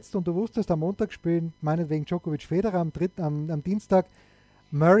 gesetzt und du wusstest, am Montag spielen meinetwegen Djokovic, Federer, am Dienstag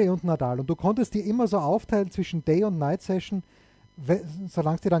Murray und Nadal. Und du konntest die immer so aufteilen zwischen Day- und Night-Session,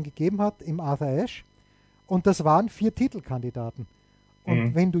 solange es die dann gegeben hat, im Arthur Ashe. Und das waren 4 Titelkandidaten.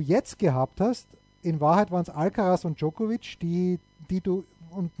 Und wenn du jetzt gehabt hast, in Wahrheit waren es Alcaraz und Djokovic, die du,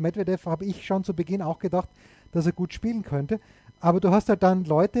 und Medvedev habe ich schon zu Beginn auch gedacht, dass er gut spielen könnte. Aber du hast halt dann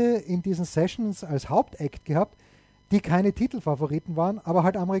Leute in diesen Sessions als Hauptakt gehabt, die keine Titelfavoriten waren, aber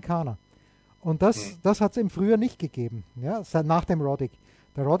halt Amerikaner. Und das hat es im Frühjahr nicht gegeben, ja, nach dem Roddick.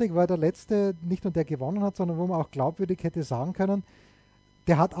 Der Roddick war der Letzte, nicht nur der gewonnen hat, sondern wo man auch glaubwürdig hätte sagen können,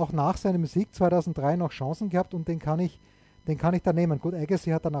 der hat auch nach seinem Sieg 2003 noch Chancen gehabt und den kann ich da nehmen. Gut, Agassi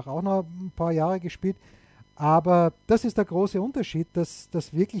hat danach auch noch ein paar Jahre gespielt, aber das ist der große Unterschied, dass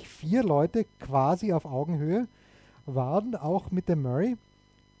wirklich 4 Leute quasi auf Augenhöhe waren, auch mit dem Murray.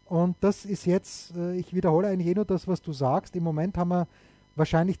 Und das ist jetzt, ich wiederhole eigentlich nur das, was du sagst, im Moment haben wir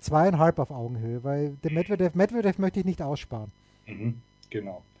wahrscheinlich 2,5 auf Augenhöhe, weil den Medvedev möchte ich nicht aussparen.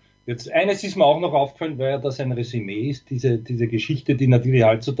 Genau. Jetzt eines ist mir auch noch aufgefallen, weil ja das ein Resümee ist, diese Geschichte, die natürlich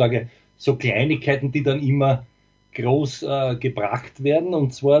heutzutage so Kleinigkeiten, die dann immer groß gebracht werden,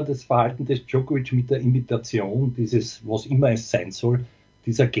 und zwar das Verhalten des Djokovic mit der Imitation dieses, was immer es sein soll,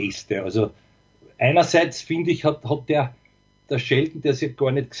 dieser Geste. Also einerseits finde ich, hat der Shelton, der es ja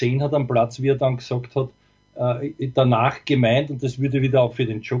gar nicht gesehen hat am Platz, wie er dann gesagt hat, danach gemeint, und das würde wieder auch für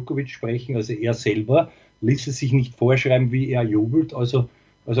den Djokovic sprechen, also er selber ließ es sich nicht vorschreiben, wie er jubelt, also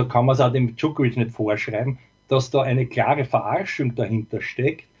kann man es auch dem Djokovic nicht vorschreiben, dass da eine klare Verarschung dahinter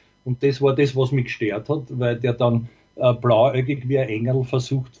steckt, und das war das, was mich gestört hat, weil der dann blauäugig wie ein Engel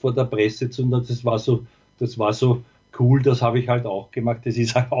versucht vor der Presse zu, und das war so cool, das habe ich halt auch gemacht, das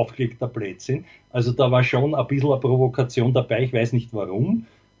ist ein aufgelegter Blödsinn. Also da war schon ein bisschen eine Provokation dabei, ich weiß nicht warum.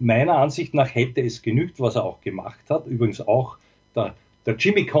 Meiner Ansicht nach hätte es genügt, was er auch gemacht hat. Übrigens auch der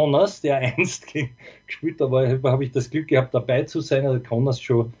Jimmy Connors, der einst gespielt hat, habe ich das Glück gehabt, dabei zu sein. Der Connors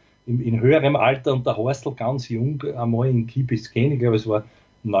schon in höherem Alter und der Horstl ganz jung, einmal in Key Biscayne, ich glaube es war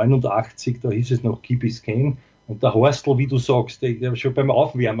 89, da hieß es noch Key Biscayne. Und der Horstl, wie du sagst, der schon beim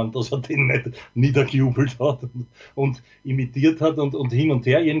Aufwärmen, dass er den nicht niedergejubelt hat und imitiert hat und hin und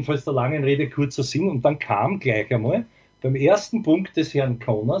her. Jedenfalls der langen Rede kurzer Sinn. Und dann kam gleich einmal beim ersten Punkt des Herrn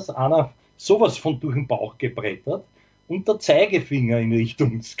Connors einer sowas von durch den Bauch gebrettert und der Zeigefinger in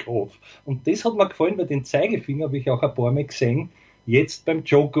Richtung des Kopf. Und das hat mir gefallen, weil den Zeigefinger habe ich auch ein paar Mal gesehen, jetzt beim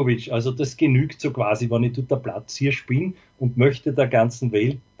Djokovic. Also das genügt so quasi, wenn ich dort der Platz hier spiele und möchte der ganzen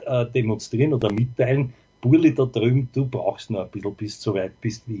Welt demonstrieren oder mitteilen, Burli da drüben, du brauchst noch ein bisschen, bis du so weit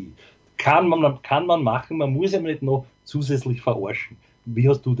bist wie ich. Kann man machen, man muss ihn nicht noch zusätzlich verarschen. Wie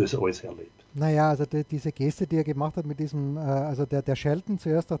hast du das alles erlebt? Naja, also diese Geste, die er gemacht hat mit diesem, also der Shelton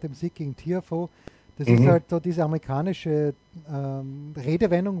zuerst nach dem Sieg gegen Tiafoe, das ist halt so diese amerikanische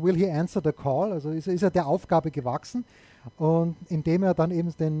Redewendung, will he answer the call, also ist er der Aufgabe gewachsen, und indem er dann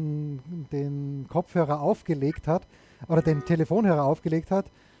eben den Kopfhörer aufgelegt hat, oder den Telefonhörer aufgelegt hat,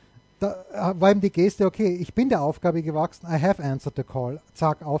 da war ihm die Geste, okay, ich bin der Aufgabe gewachsen, I have answered the call,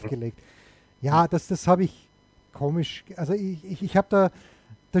 zack, aufgelegt. Ja, das habe ich komisch, also ich habe da,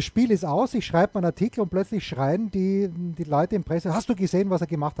 das Spiel ist aus, ich schreibe meinen Artikel und plötzlich schreien die Leute im Presse, hast du gesehen, was er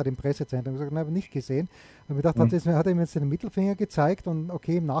gemacht hat im Pressezentrum? Ich habe gesagt, nein, habe nicht gesehen. Und ich dachte, hat er ihm jetzt den Mittelfinger gezeigt, und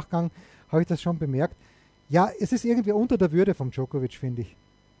okay, im Nachgang habe ich das schon bemerkt. Ja, es ist irgendwie unter der Würde vom Djokovic, finde ich.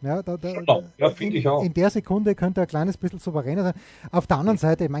 Ja, finde ich auch. In der Sekunde könnte er ein kleines bisschen souveräner sein. Auf der anderen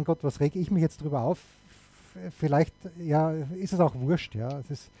Seite, mein Gott, was rege ich mich jetzt drüber auf? Vielleicht, ja, ist es auch wurscht, ja.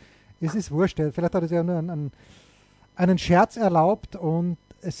 Es ist wurscht. Vielleicht hat er sich ja nur einen Scherz erlaubt, und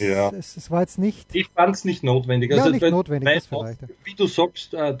es war jetzt nicht... Ich fand es nicht notwendig. Ja, also, nicht notwendig, das vielleicht. Wie du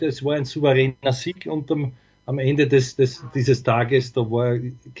sagst, das war ein souveräner Sieg, und am Ende dieses Tages, da war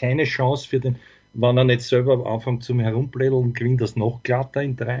keine Chance für den, wenn er nicht selber anfängt zum Herumplädeln, gewinnt das noch glatter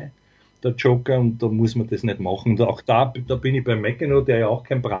in 3, der Joker, und da muss man das nicht machen. Und auch da bin ich bei McEnroe, der ja auch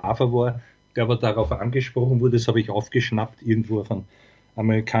kein Braver war, der aber darauf angesprochen wurde, das habe ich aufgeschnappt irgendwo auf einem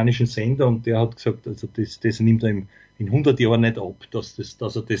amerikanischen Sender, und der hat gesagt, also das nimmt er ihm in 100 Jahren nicht ab, dass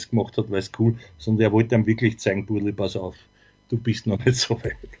er das gemacht hat, weil es cool, sondern er wollte ihm wirklich zeigen, Burli, pass auf, du bist noch nicht so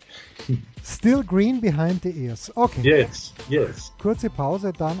weit. Still green behind the ears. Okay. Yes. Kurze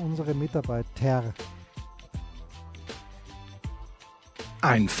Pause, dann unsere Mitarbeiter.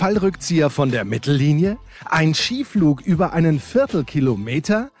 Ein Fallrückzieher von der Mittellinie? Ein Skiflug über einen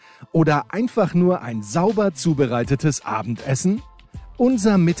Viertelkilometer? Oder einfach nur ein sauber zubereitetes Abendessen?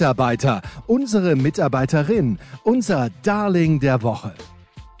 Unser Mitarbeiter, unsere Mitarbeiterin, unser Darling der Woche.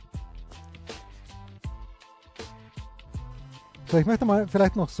 So, ich möchte mal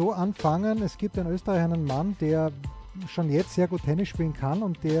vielleicht noch so anfangen. Es gibt in Österreich einen Mann, der schon jetzt sehr gut Tennis spielen kann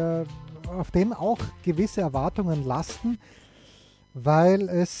und auf dem auch gewisse Erwartungen lasten, weil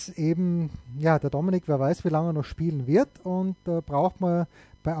es eben, ja, der Dominik, wer weiß, wie lange er noch spielen wird, und da braucht man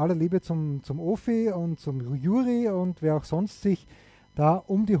bei aller Liebe zum Ofi und zum Juri und wer auch sonst sich da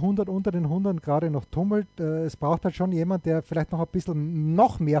um die 100, unter den 100 gerade noch tummelt. Es braucht halt schon jemand, der vielleicht noch ein bisschen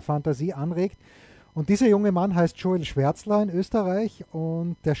noch mehr Fantasie anregt. Und dieser junge Mann heißt Joel Schwärzler in Österreich,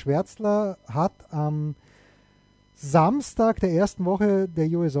 und der Schwärzler hat am Samstag der ersten Woche der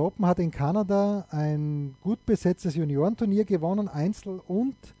US Open hat in Kanada ein gut besetztes Juniorenturnier gewonnen, Einzel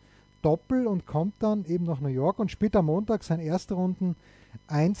und Doppel, und kommt dann eben nach New York und spielt am Montag sein erste Runden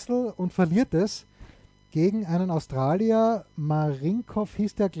Einzel und verliert es gegen einen Australier. Marinkov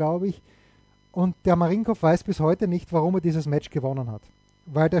hieß der, glaube ich, und der Marinkov weiß bis heute nicht, warum er dieses Match gewonnen hat,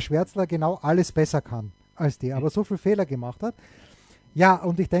 weil der Schwärzler genau alles besser kann als der, aber so viel Fehler gemacht hat. Ja,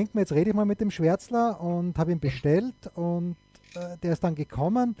 und ich denke mir, jetzt rede ich mal mit dem Schwärzler und habe ihn bestellt, und der ist dann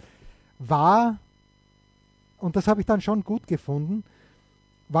gekommen, und das habe ich dann schon gut gefunden,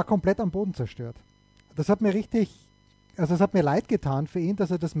 war komplett am Boden zerstört. Das hat mir es hat mir leid getan für ihn,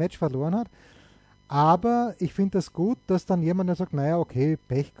 dass er das Match verloren hat, aber ich finde das gut, dass dann jemand, der sagt, naja, okay,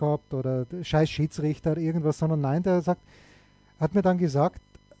 Pech gehabt oder scheiß Schiedsrichter oder irgendwas, sondern nein, hat mir dann gesagt,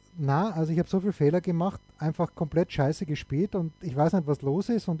 also ich habe so viele Fehler gemacht, einfach komplett scheiße gespielt und ich weiß nicht, was los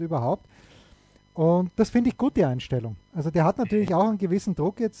ist und überhaupt. Und das finde ich gut, die Einstellung. Also der hat natürlich auch einen gewissen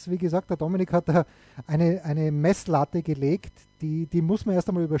Druck jetzt. Wie gesagt, der Dominik hat da eine Messlatte gelegt, die muss man erst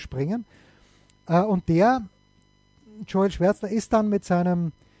einmal überspringen. Und Joel Schwärzler, ist dann mit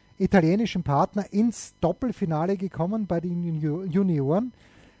seinem italienischen Partner ins Doppelfinale gekommen bei den Junioren,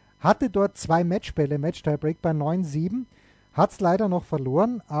 hatte dort 2 Matchbälle, Match-Tiebreak bei 9-7, hat es leider noch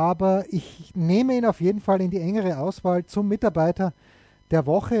verloren, aber ich nehme ihn auf jeden Fall in die engere Auswahl zum Mitarbeiter der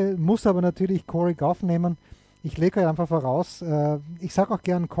Woche, muss aber natürlich Corey Goff nehmen. Ich lege halt einfach voraus, ich sage auch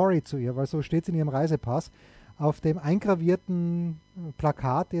gern Corey zu ihr, weil so steht es in ihrem Reisepass. Auf dem eingravierten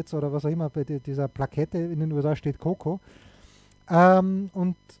Plakat jetzt oder was auch immer, bei dieser Plakette in den USA steht Coco.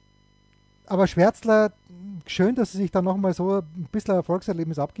 Aber Schwärzler, schön, dass sie sich dann nochmal so ein bisschen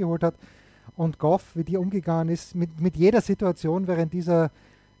Erfolgserlebnis abgeholt hat. Und Goff, wie die umgegangen ist, mit jeder Situation während dieser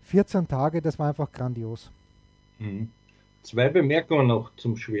 14 Tage, das war einfach grandios. 2 Bemerkungen noch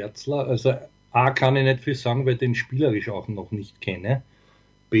zum Schwärzler. Also A, kann ich nicht viel sagen, weil ich den spielerisch auch noch nicht kenne.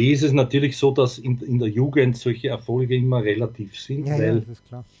 B, ist es natürlich so, dass in der Jugend solche Erfolge immer relativ sind, weil das ist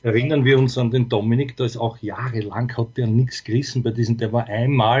klar. Erinnern wir uns an den Dominik, da ist auch jahrelang, hat der nichts gerissen bei diesen, der war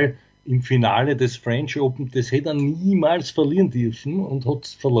einmal im Finale des French Open, das hätte er niemals verlieren dürfen und hat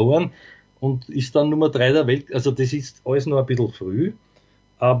es verloren. Und ist dann Nummer 3 der Welt. Also das ist alles noch ein bisschen früh.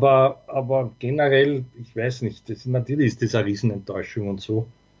 Aber generell, ich weiß nicht, natürlich ist das eine Riesenenttäuschung und so.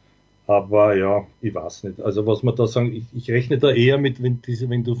 Aber ja, ich weiß nicht. Also was man da sagen, ich rechne da eher mit,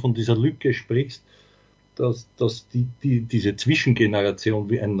 wenn du von dieser Lücke sprichst, dass diese Zwischengeneration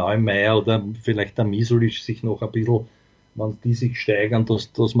wie ein Neumeier oder vielleicht der Misulic sich noch ein bisschen, wenn die sich steigern,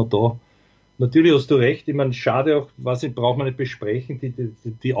 dass man da. Natürlich hast du recht, ich meine, schade auch, braucht man nicht besprechen,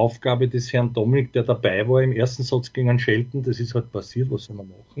 die Aufgabe des Herrn Dominik, der dabei war im ersten Satz gegen einen Schelten, das ist halt passiert, was soll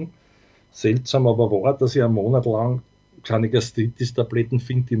man machen? Seltsam aber war, dass ich einen Monat lang keine Gastritis-Tabletten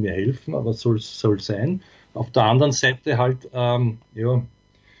finde, die mir helfen, aber soll sein. Auf der anderen Seite halt, was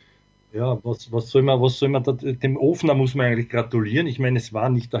soll man da, dem Ofner muss man eigentlich gratulieren. Ich meine, es war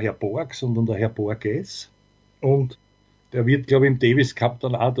nicht der Herr Borg, sondern der Herr Borges. Und der wird, glaube ich, im Davis Cup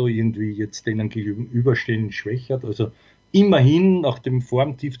dann auch da irgendwie jetzt denen gegenüberstehen schwächert. Also immerhin nach dem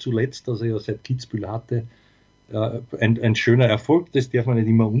Formtief zuletzt, das er ja seit Kitzbühel hatte, ein schöner Erfolg. Das darf man nicht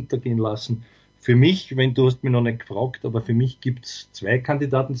immer untergehen lassen. Für mich, du hast mich noch nicht gefragt, aber für mich gibt es 2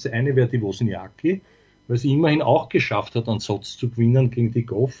 Kandidaten. Das eine wäre die Wozniacki, weil sie immerhin auch geschafft hat, einen Satz zu gewinnen gegen die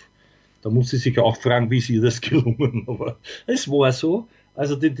Goff. Da muss sie sich auch fragen, wie ist ihr das gelungen. Aber es war so.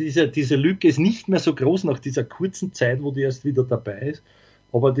 Also diese Lücke ist nicht mehr so groß nach dieser kurzen Zeit, wo die erst wieder dabei ist.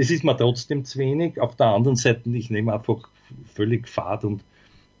 Aber das ist mir trotzdem zu wenig. Auf der anderen Seite, ich nehme einfach völlig fad und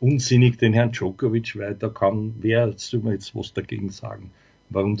unsinnig den Herrn Djokovic, weil wer soll mir jetzt was dagegen sagen,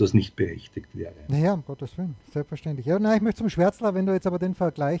 warum das nicht berechtigt wäre. Naja, um Gottes Willen, selbstverständlich. Ja, nein, ich möchte zum Schwärzler, wenn du jetzt aber den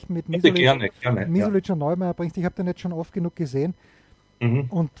Vergleich mit Misulic und Neumeier bringst, ich habe den jetzt schon oft genug gesehen.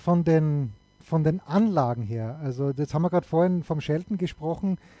 Und von den Anlagen her, also jetzt haben wir gerade vorhin vom Shelton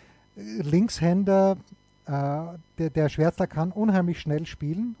gesprochen, Linkshänder, der Schwärzler kann unheimlich schnell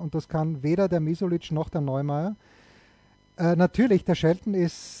spielen und das kann weder der Misulic noch der Neumeier. Natürlich, der Shelton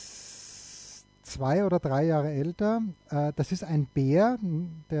ist 2 oder 3 Jahre älter. Das ist ein Bär.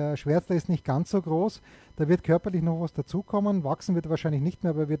 Der Schwärzler ist nicht ganz so groß. Da wird körperlich noch was dazukommen. Wachsen wird er wahrscheinlich nicht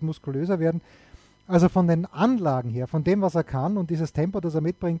mehr, aber er wird muskulöser werden. Also von den Anlagen her, von dem, was er kann und dieses Tempo, das er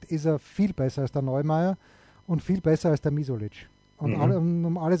mitbringt, ist er viel besser als der Neumeier und viel besser als der Misolic. Und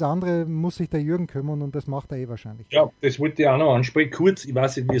um alles andere muss sich der Jürgen kümmern und das macht er eh wahrscheinlich. Ja, das wollte ich auch noch ansprechen. Kurz, ich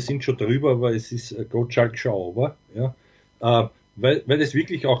weiß nicht, wir sind schon drüber, aber es ist Gottschalk schon over. Ja. Weil das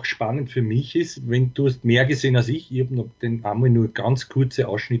wirklich auch spannend für mich ist, wenn du hast mehr gesehen als ich. Ich habe noch einmal nur ganz kurze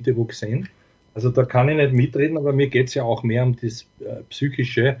Ausschnitte wo gesehen. Also da kann ich nicht mitreden, aber mir geht es ja auch mehr um das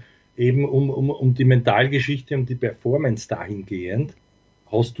Psychische, eben um die Mentalgeschichte, um die Performance dahingehend.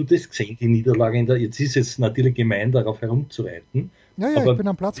 Hast du das gesehen, die Niederlage? Jetzt ist es natürlich gemein, darauf herumzureiten. Ja, aber ich bin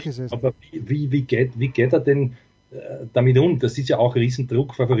am Platz gesessen. Aber wie geht er denn damit um? Das ist ja auch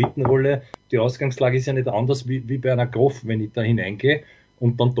Riesendruck, Favoritenrolle. Die Ausgangslage ist ja nicht anders wie bei einer Groff, wenn ich da hineingehe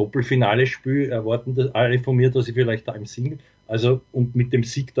und dann Doppelfinale spiele, erwarten das alle von mir, dass ich vielleicht da im Single, also und mit dem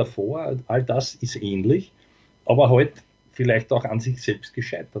Sieg davor, all das ist ähnlich, aber halt vielleicht auch an sich selbst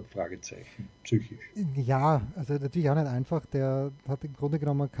gescheitert, Fragezeichen, psychisch. Ja, also natürlich auch nicht einfach. Der hat im Grunde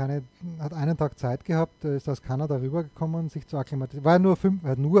genommen hat einen Tag Zeit gehabt, ist aus Kanada rübergekommen, sich zu akklimatisieren.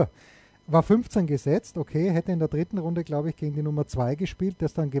 War 15 gesetzt, okay, hätte in der dritten Runde, glaube ich, gegen die Nummer 2 gespielt,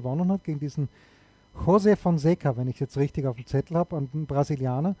 das dann gewonnen hat, gegen diesen José Fonseca, wenn ich es jetzt richtig auf dem Zettel habe, einen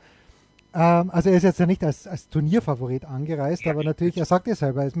Brasilianer. Also er ist jetzt ja nicht als Turnierfavorit angereist, aber natürlich, er sagt ja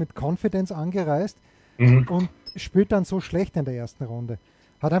selber, er ist mit Confidence angereist und spielt dann so schlecht in der ersten Runde.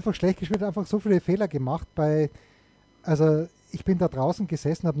 Hat einfach schlecht gespielt, einfach so viele Fehler gemacht also ich bin da draußen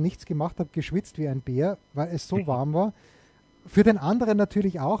gesessen, habe nichts gemacht, habe geschwitzt wie ein Bär, weil es so warm war. Für den anderen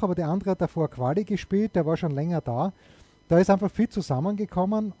natürlich auch, aber der andere hat davor Quali gespielt, der war schon länger da. Da ist einfach viel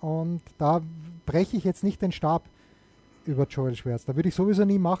zusammengekommen und da breche ich jetzt nicht den Stab über Joel Schwerz. Da würde ich sowieso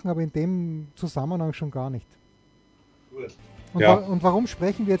nie machen, aber in dem Zusammenhang schon gar nicht. Und warum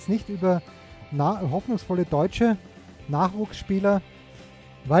sprechen wir jetzt nicht über hoffnungsvolle deutsche Nachwuchsspieler?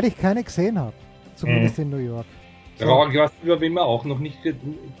 Weil ich keine gesehen habe, zumindest in New York. So. Ja, über wen man auch noch nicht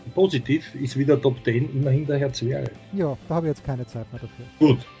positiv ist, wieder Top 10, immerhin der Herr Zwerl. Ja, da habe ich jetzt keine Zeit mehr dafür.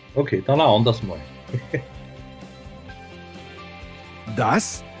 Gut, okay, dann auch anders mal.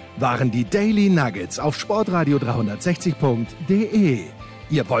 Das waren die Daily Nuggets auf sportradio 360.de.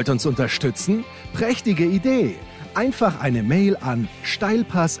 Ihr wollt uns unterstützen? Prächtige Idee! Einfach eine Mail an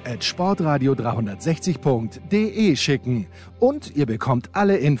steilpass@sportradio360.de schicken und ihr bekommt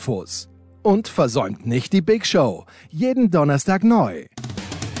alle Infos. Und versäumt nicht die Big Show. Jeden Donnerstag neu.